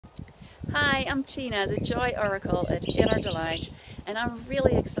Hi, I'm Tina, the Joy Oracle at Inner Delight, and I'm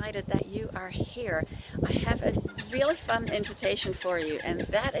really excited that you are here. I have a really fun invitation for you, and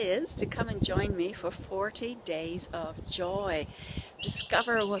that is to come and join me for 40 days of joy.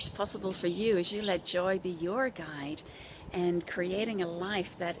 Discover what's possible for you as you let joy be your guide and creating a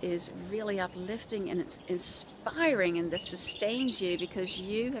life that is really uplifting and it's inspiring and that sustains you because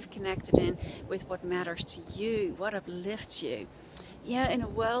you have connected in with what matters to you, what uplifts you. Yeah, in a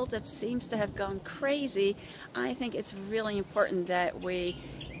world that seems to have gone crazy, I think it's really important that we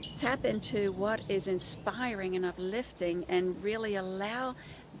tap into what is inspiring and uplifting and really allow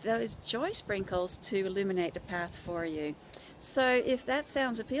those joy sprinkles to illuminate the path for you. So if that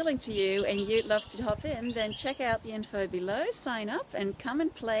sounds appealing to you and you'd love to hop in, then check out the info below, sign up and come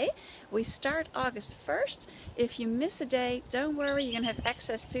and play. We start August 1st. If you miss a day, don't worry, you're going to have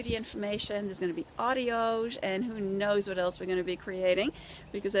access to the information. There's going to be audios and who knows what else we're going to be creating,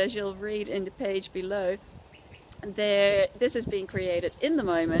 because as you'll read in the page below, this is being created in the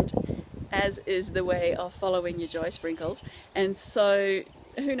moment, as is the way of following your joy sprinkles. And so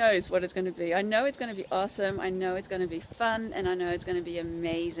who knows what it's going to be. I know it's going to be awesome, I know it's going to be fun, and I know it's going to be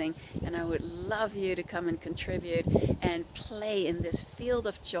amazing, and I would love you to come and contribute and play in this field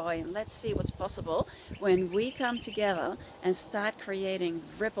of joy, and let's see what's possible when we come together and start creating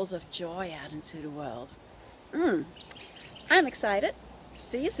ripples of joy out into the world. I'm excited.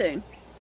 See you soon.